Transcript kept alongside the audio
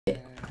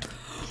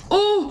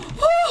Oh!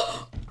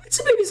 Oh! It's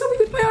a baby zombie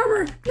with my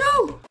armor!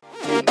 No!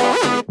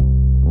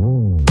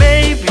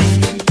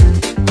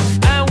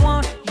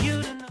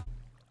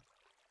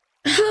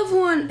 Hello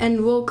everyone,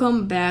 and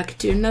welcome back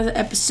to another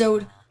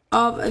episode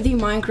of the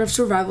Minecraft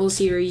Survival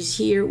Series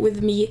here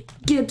with me,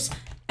 Gibbs.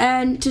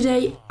 And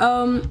today,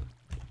 I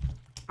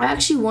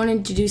actually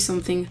wanted to do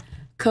something,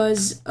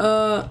 cause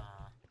I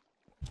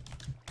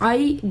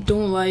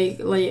don't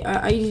like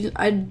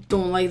I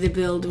don't like the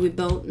build we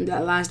built in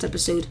that last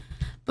episode,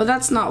 but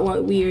that's not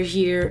what we are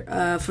here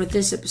for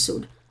this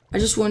episode. I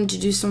just wanted to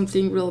do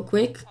something real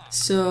quick,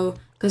 so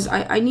cause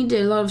I need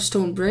a lot of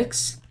stone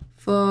bricks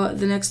for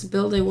the next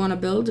build I want to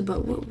build. But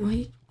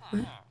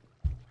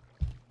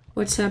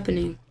what's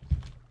happening?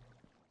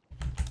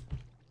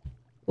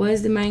 Why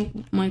is the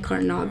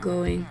minecart not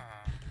going?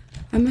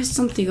 I messed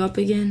something up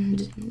again.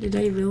 Did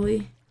I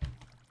really?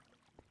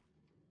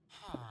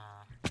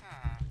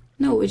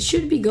 No, it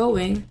should be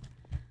going.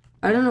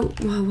 I don't know.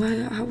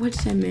 What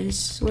did I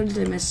miss? What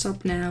did I mess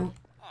up now?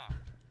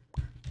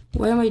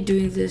 Why am I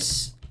doing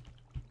this?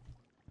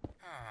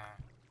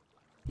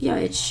 Yeah,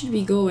 it should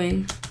be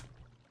going.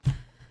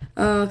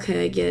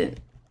 Okay, I get it.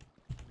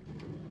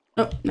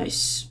 Oh,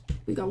 nice.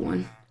 We got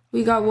one.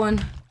 We got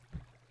one.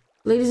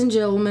 Ladies and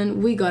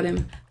gentlemen, we got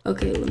him.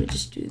 Okay, let me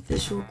just do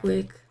this real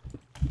quick.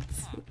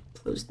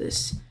 Close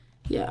this.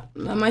 Yeah,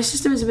 my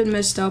system is a bit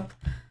messed up.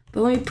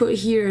 But let me put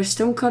here a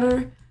stone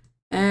cutter.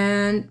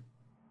 And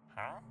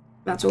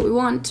that's what we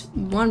want.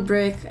 One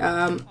brick.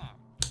 One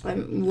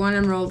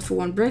emerald for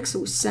one brick. So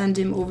we send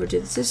him over to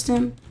the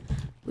system.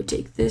 We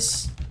take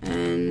this.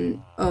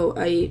 And oh,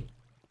 I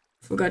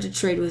forgot to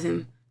trade with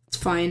him. It's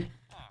fine.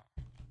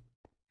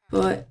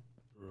 But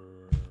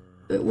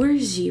where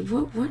is he?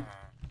 What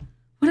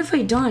have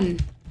I done?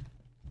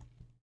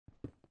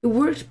 It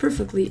worked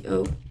perfectly.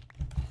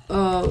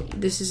 Oh,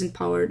 this isn't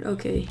powered.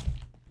 Okay,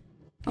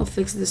 I'll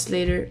fix this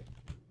later.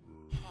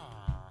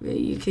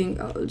 You can.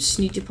 I'll just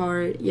need to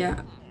power it.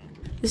 Yeah,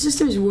 the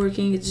system is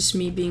working. It's just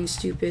me being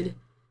stupid.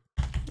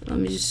 Let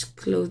me just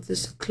close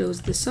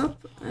this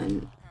up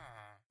and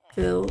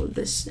fill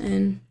this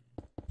in.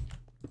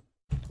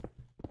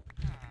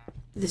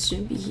 This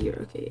shouldn't be here.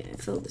 Okay, I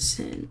fill this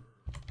in.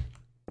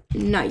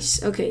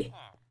 Nice. Okay,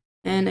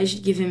 and I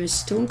should give him a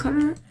stone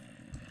cutter.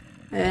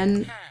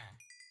 And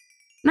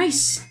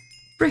nice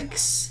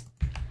bricks.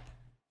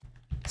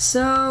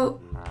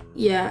 So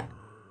yeah,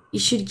 you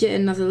should get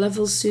another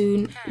level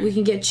soon. We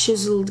can get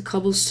chiseled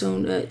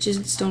cobblestone,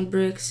 chiseled stone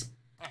bricks,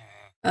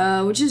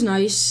 which is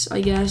nice,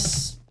 I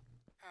guess.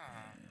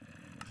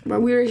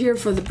 But we're here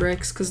for the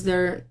bricks because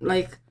they're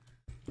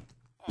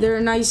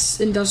a nice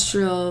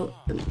industrial.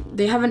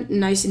 They have a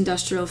nice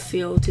industrial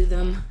feel to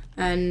them,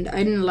 and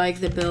I didn't like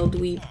the build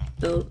we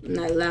built in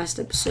that last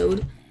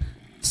episode.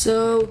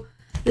 So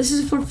this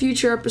is for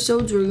future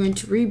episodes. We're going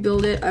to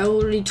rebuild it. I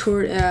already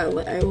tore it.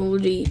 I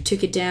already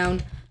took it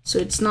down, so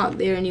it's not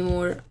there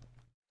anymore.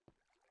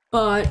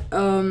 But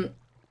I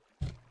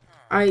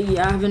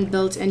haven't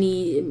built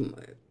any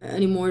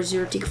more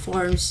zero tick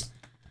farms.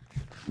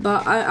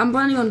 But I'm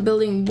planning on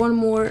building one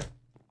more.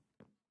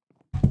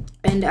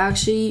 And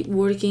actually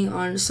working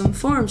on some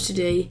farms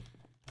today,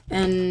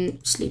 and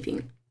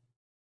sleeping,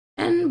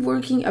 and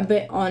working a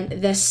bit on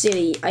the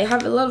city. I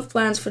have a lot of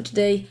plans for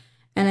today,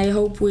 and I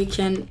hope we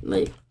can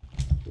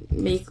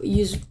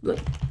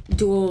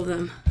do all of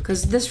them,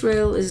 because this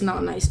rail is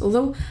not nice.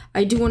 Although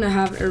I do want to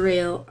have a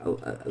rail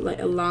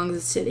along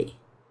the city.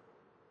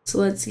 So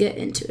let's get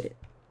into it.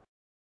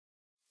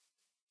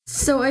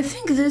 So I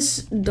think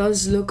this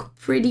does look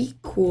pretty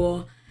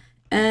cool.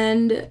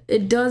 And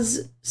it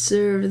does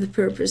serve the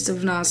purpose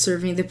of not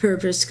serving the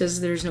purpose,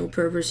 because there's no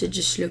purpose. It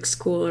just looks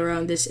cool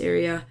around this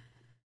area.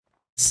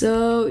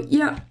 So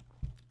yeah,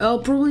 I'll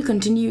probably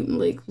continue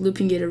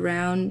looping it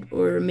around,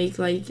 or make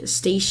a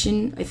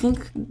station. I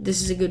think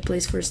this is a good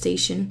place for a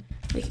station,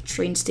 like a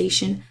train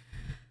station.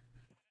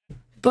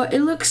 But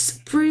it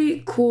looks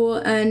pretty cool,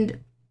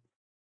 and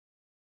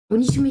we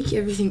need to make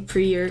everything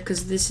prettier,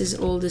 because this is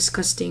all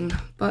disgusting.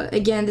 But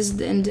again, this is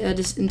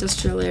this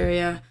industrial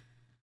area.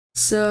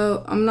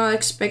 So I'm not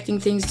expecting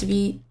things to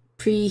be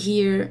pretty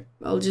here.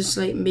 I'll just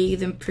make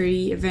them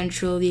pretty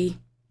eventually.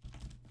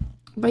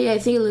 But yeah, I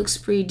think it looks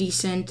pretty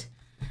decent.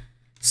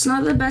 It's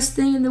not the best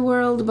thing in the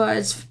world, but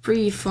it's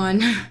pretty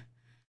fun.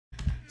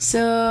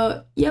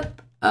 So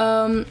yep, we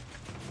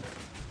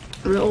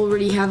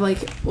already have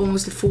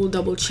almost a full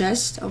double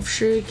chest of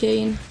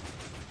sugarcane.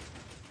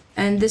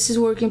 And this is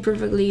working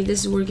perfectly. This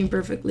is working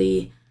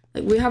perfectly.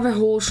 We have a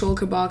whole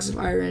shulker box of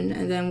iron,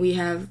 and then we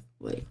have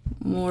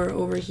more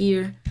over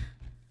here.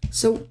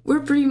 So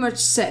we're pretty much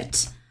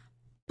set.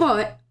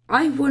 But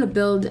I want to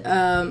build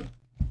a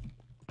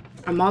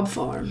mob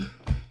farm.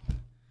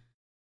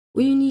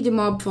 We need a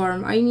mob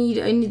farm. I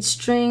need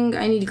string,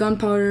 I need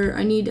gunpowder,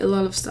 I need a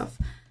lot of stuff.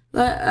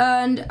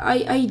 And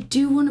I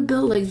do want to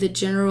build the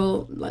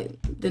general,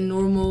 the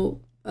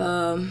normal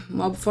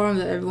mob farm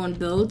that everyone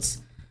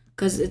builds,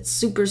 because it's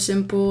super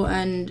simple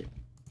and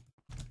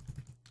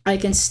I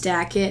can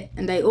stack it.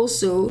 And I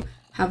also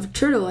have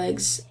turtle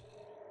eggs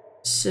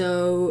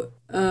So,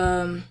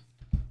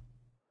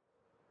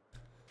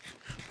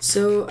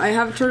 so I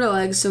have turtle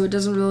eggs, so it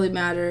doesn't really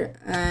matter,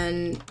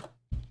 and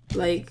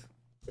like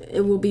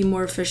it will be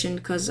more efficient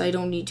because I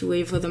don't need to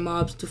wait for the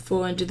mobs to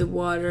fall into the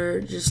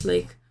water just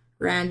like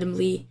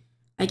randomly.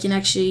 I can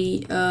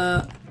actually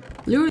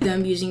lure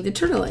them using the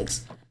turtle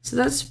eggs. So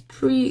that's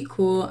pretty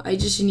cool. I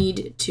just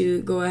need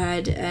to go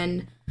ahead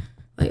and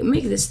like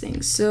make this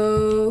thing.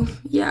 So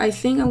yeah, I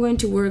think I'm going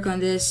to work on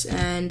this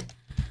and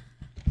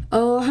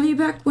I'll have you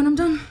back when I'm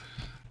done.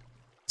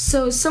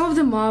 So some of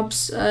the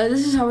mobs,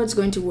 this is how it's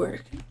going to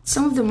work.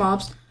 Some of the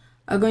mobs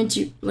are going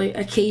to like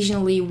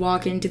occasionally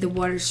walk into the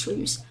water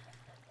streams,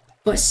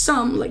 but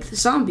some, like the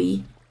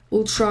zombie,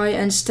 will try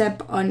and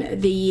step on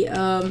the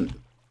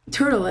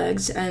turtle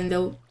eggs and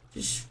they'll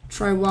just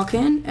try walk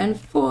in and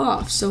fall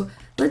off. So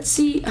let's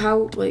see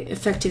how like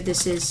effective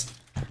this is.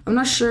 I'm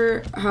not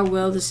sure how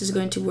well this is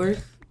going to work,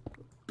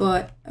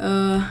 but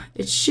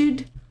it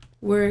should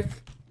work.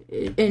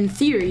 In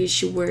theory, it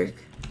should work.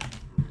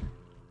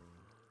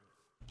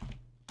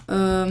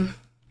 I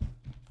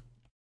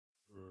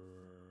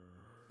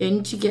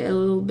need to get a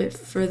little bit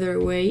further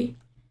away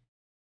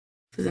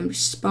for them to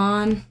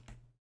spawn.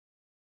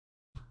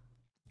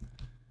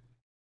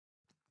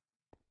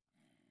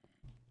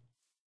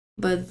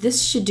 But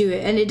this should do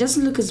it, and it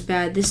doesn't look as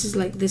bad. This is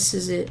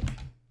it.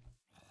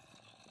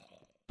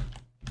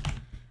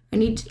 I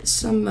need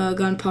some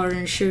gunpowder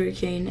and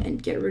sugarcane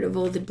and get rid of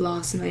all the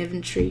blocks in my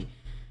inventory,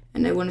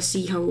 and I want to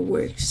see how it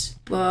works.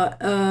 But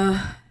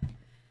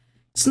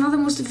it's not the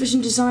most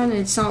efficient design, and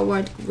it's not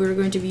what we're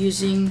going to be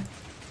using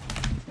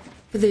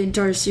for the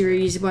entire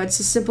series, but it's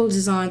a simple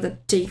design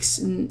that takes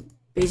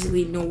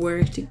basically no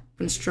work to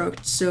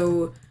construct,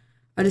 so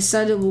I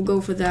decided we'll go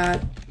for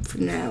that for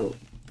now.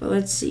 But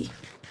let's see.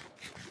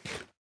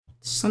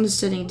 The sun is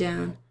setting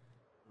down,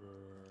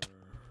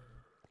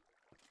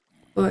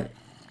 but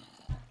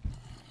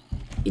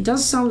it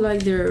does sound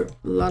like there are a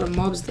lot of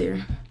mobs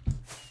there.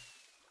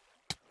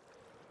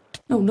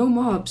 No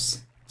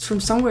mobs. It's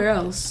from somewhere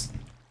else.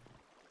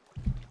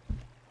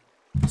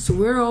 So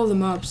where are all the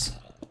mobs?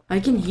 I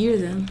can hear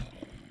them.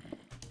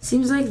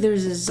 Seems like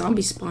there's a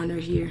zombie spawner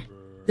here.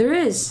 There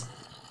is!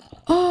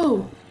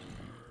 Oh!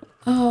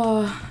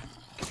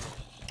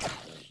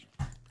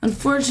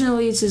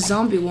 Unfortunately, it's a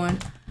zombie one.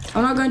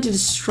 I'm not going to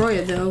destroy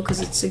it though, because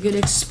it's a good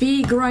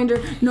XP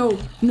grinder. No.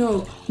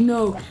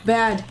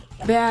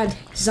 Bad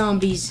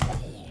zombies.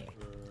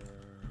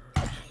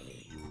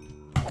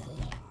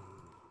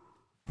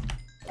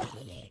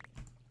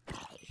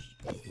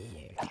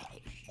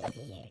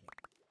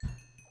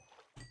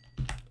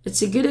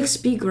 It's a good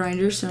XP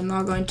grinder, so I'm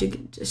not going to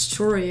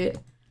destroy it.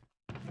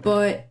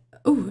 But,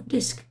 oh, a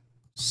disc.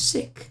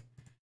 Sick.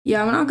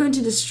 Yeah, I'm not going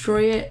to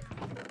destroy it.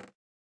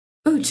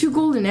 Oh, 2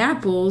 golden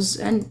apples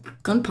and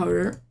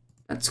gunpowder.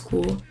 That's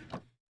cool.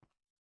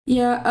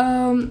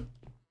 Yeah,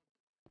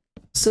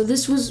 so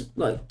this was,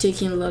 like,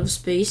 taking a lot of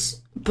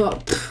space.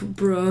 But,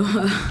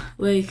 bro,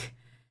 like,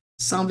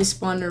 zombie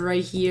spawner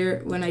right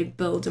here when I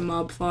built a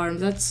mob farm.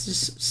 That's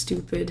just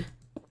stupid.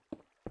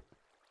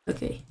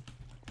 Okay.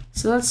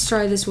 So let's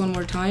try this one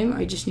more time.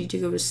 I just need to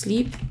go to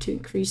sleep to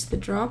increase the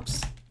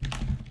drops.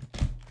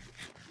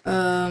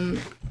 Let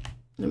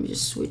me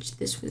just switch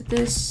this with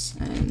this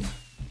and...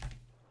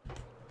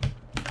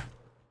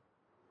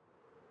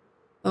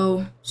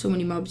 Oh, so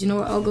many mobs. You know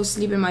what? I'll go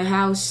sleep in my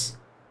house.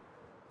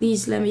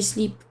 Please let me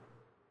sleep.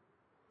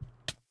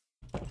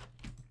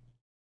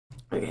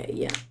 Okay,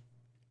 yeah.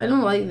 I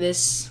don't like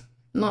this.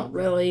 Not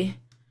really.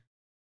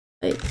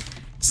 Like,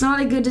 it's not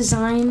a good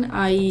design.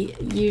 I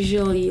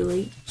usually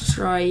like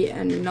try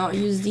and not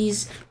use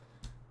these,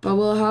 but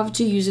we'll have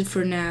to use it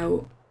for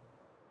now.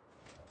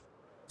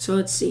 So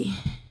let's see.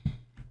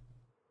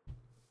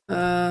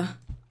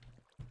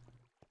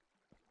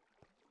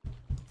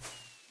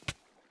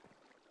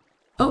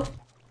 Oh,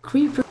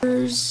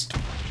 creepers.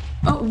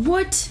 Oh,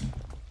 what?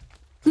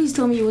 Please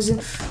tell me it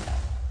wasn't.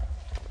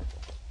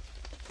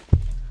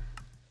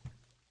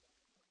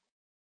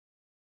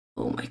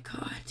 Oh my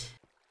god.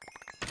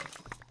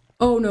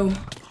 Oh no.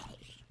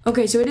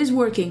 Okay, so it is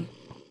working.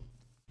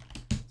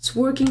 It's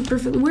working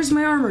perfectly. Where's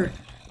my armor?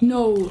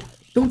 No.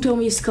 Don't tell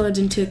me a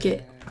skeleton took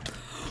it.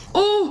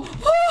 Oh!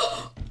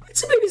 Oh!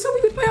 It's a baby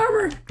zombie with my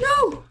armor!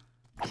 No!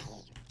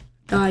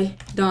 Die.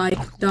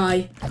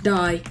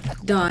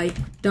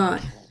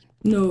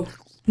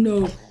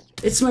 No.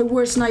 It's my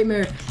worst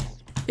nightmare.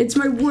 It's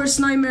my worst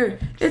nightmare.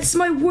 It's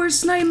my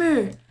worst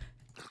nightmare.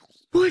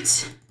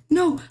 What?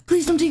 No,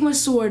 please don't take my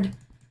sword.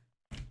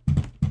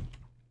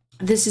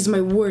 This is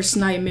my worst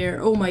nightmare.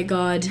 Oh my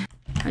god.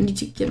 I need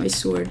to get my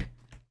sword.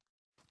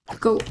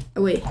 Go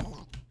away.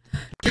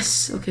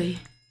 Yes, okay.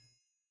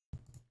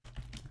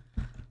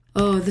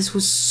 Oh, this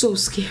was so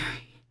scary.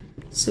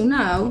 So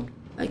now,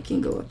 I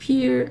can go up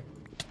here.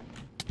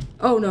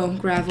 Oh no,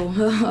 gravel.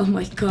 Oh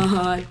my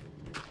god.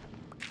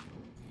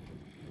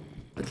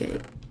 Okay,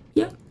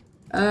 yep.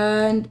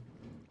 And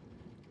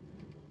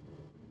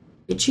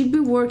it should be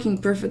working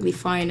perfectly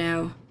fine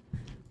now.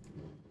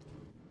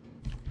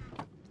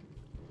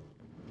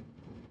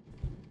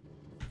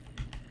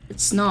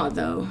 It's not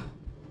though.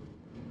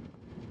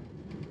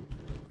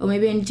 Oh,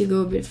 maybe I need to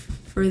go a bit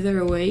further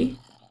away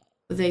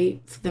for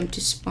them to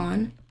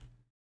spawn.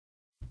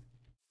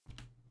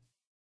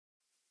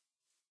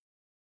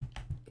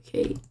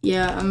 Okay,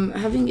 yeah, I'm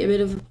having a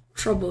bit of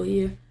trouble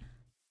here.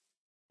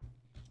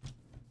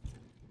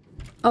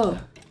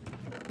 Oh,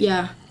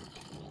 yeah.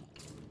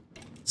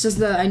 It's just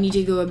that I need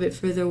to go a bit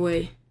further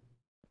away.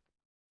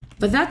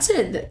 But that's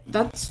it.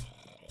 That's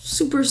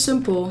super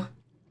simple.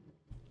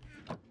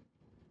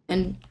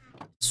 And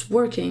it's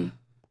working.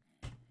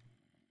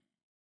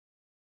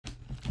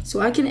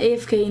 So I can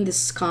AFK in the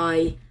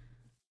sky.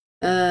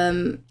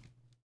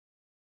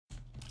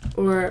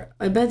 Or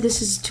I bet this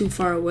is too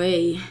far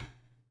away.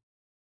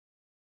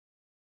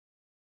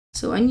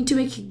 So I need to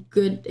make a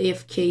good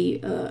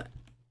AFK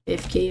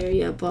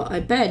area, but I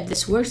bet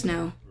this works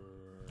now.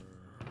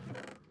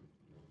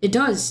 It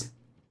does.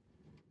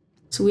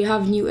 So we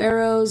have new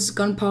arrows,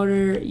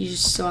 gunpowder, you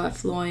just saw it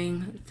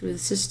flowing through the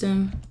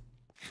system.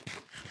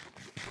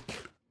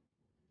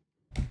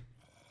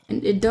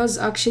 And it does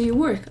actually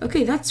work.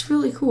 Okay, that's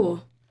really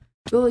cool.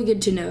 Really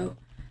good to know.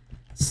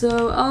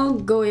 So I'll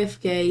go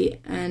AFK,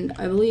 and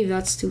I believe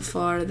that's too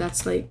far.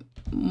 That's like,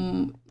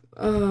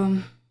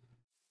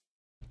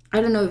 I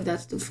don't know if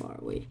that's too far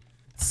away.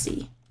 Let's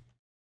see.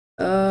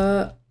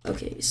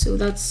 Okay, so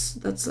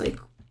that's like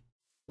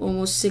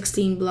almost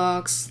 16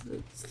 blocks,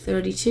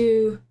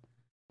 32,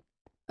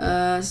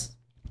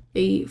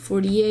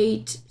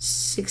 48,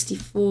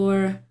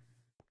 64.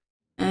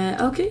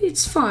 Okay,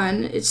 it's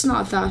fine. It's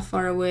not that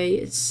far away.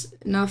 It's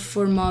enough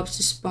for mobs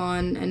to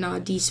spawn and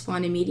not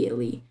despawn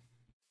immediately.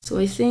 So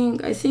I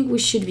think we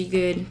should be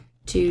good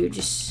to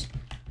just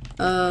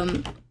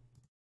AFK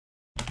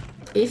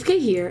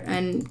here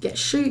and get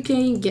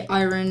sugarcane, get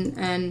iron,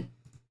 and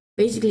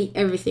basically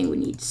everything we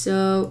need.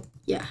 So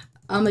yeah,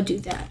 I'm gonna do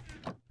that.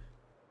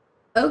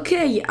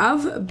 Okay,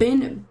 I've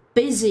been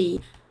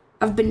busy.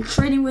 I've been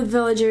trading with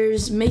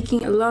villagers,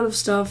 making a lot of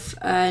stuff,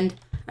 and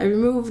I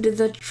removed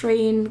the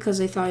train because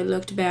I thought it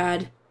looked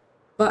bad.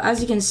 But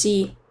as you can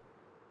see,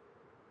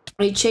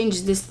 I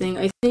changed this thing.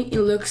 I think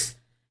it looks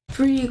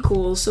pretty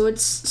cool. So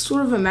it's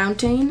sort of a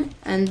mountain,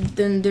 and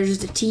then there's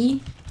the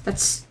T.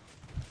 It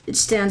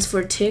stands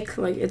for tick,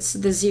 like it's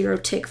the zero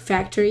tick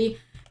factory.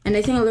 And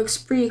I think it looks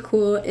pretty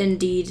cool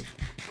indeed.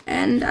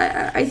 And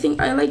I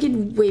think I like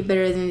it way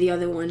better than the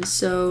other one.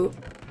 So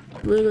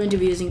we're going to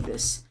be using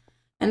this.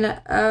 And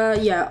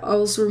yeah, I'll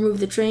also remove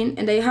the train.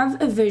 And I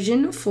have a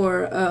vision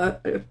for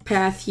a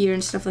path here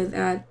and stuff like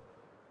that.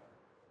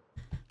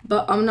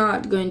 But I'm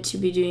not going to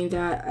be doing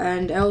that.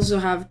 And I also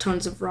have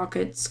tons of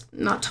rockets.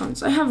 Not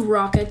tons. I have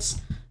rockets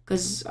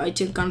because I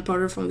took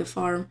gunpowder from the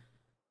farm,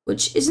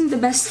 which isn't the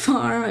best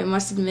farm, I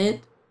must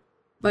admit.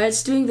 But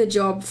it's doing the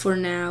job for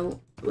now.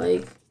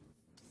 Like,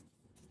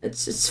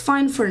 it's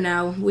fine for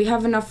now. We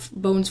have enough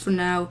bones for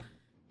now.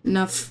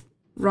 Enough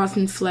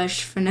rotten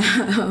flesh for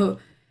now.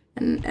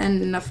 And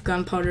enough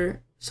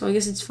gunpowder, so I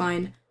guess it's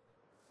fine.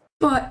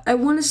 But I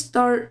want to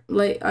start,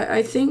 like,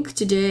 I think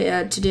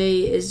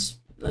today's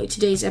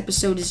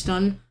episode is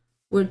done.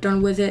 We're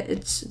done with it.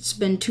 It's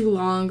been too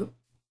long.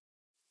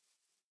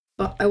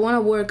 But I want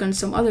to work on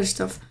some other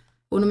stuff.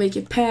 I want to make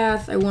a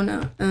path. I want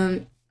to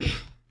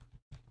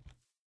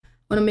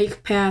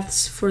make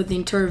paths for the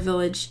entire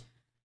village,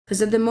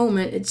 because at the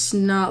moment it's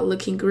not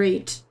looking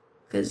great.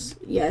 Because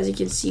yeah, as you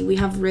can see, we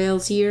have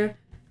rails here,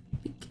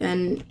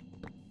 and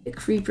a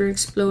creeper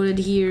exploded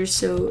here,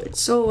 so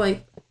it's all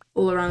like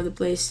all around the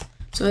place.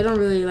 So I don't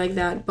really like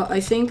that, but I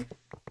think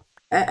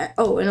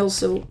oh, and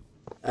also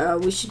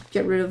we should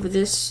get rid of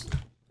this.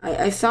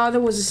 I thought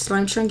there was a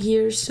slime chunk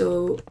here,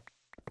 so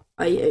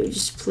I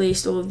just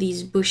placed all of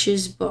these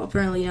bushes, but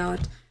apparently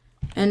not.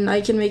 And I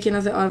can make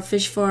another odd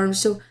fish farm,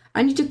 so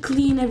I need to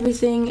clean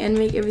everything and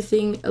make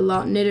everything a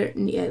lot neater,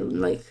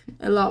 make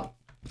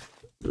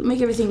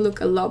everything look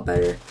a lot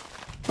better.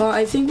 But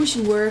I think we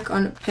should work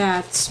on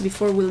paths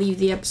before we leave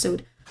the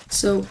episode.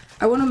 So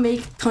I want to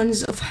make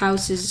tons of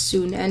houses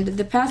soon, and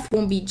the path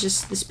won't be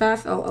just this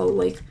path. I'll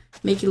like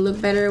make it look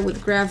better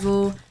with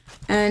gravel,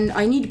 and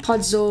I need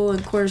puzzle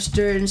and coarse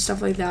dirt and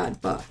stuff like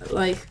that. But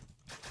like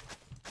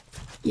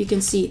you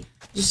can see,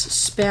 just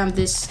spam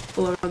this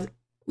all around.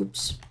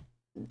 Oops,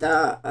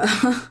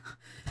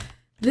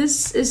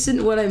 this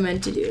isn't what I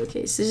meant to do.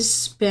 Okay, so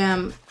just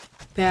spam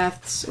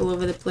paths all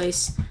over the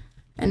place.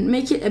 And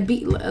make it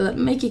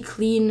make it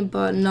clean,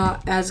 but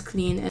not as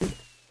clean. And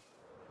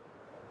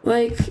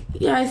like,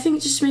 yeah, I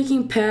think just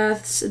making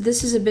paths.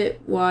 This is a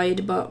bit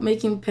wide, but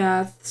making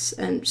paths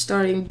and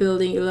starting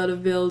building a lot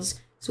of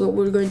builds is what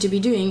we're going to be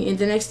doing in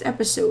the next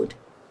episode.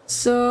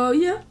 So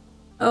yeah,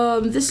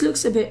 this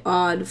looks a bit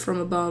odd from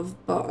above,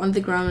 but on the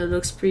ground it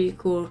looks pretty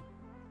cool.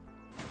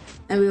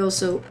 And we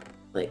also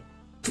like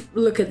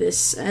look at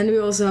this, and we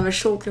also have a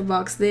shulker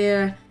box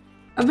there.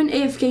 I've been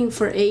AFKing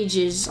for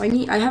ages. I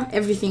have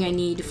everything I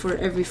need for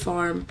every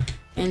farm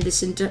in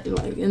this in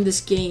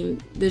this game.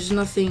 There's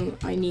nothing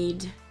I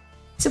need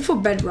except for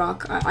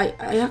bedrock. I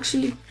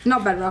actually,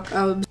 not bedrock,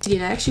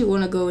 obsidian. I actually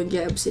want to go and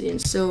get obsidian.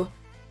 So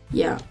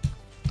yeah,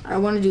 I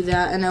want to do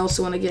that, and I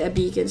also want to get a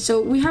beacon.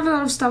 So we have a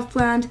lot of stuff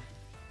planned.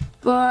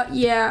 But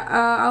yeah,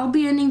 I'll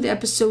be ending the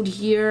episode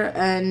here,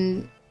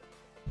 and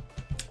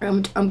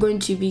I'm going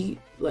to be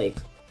like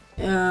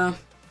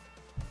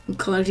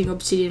collecting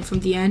obsidian from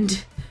the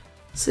end.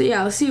 So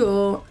yeah, I'll see you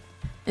all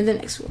in the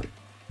next one.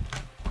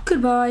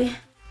 Goodbye.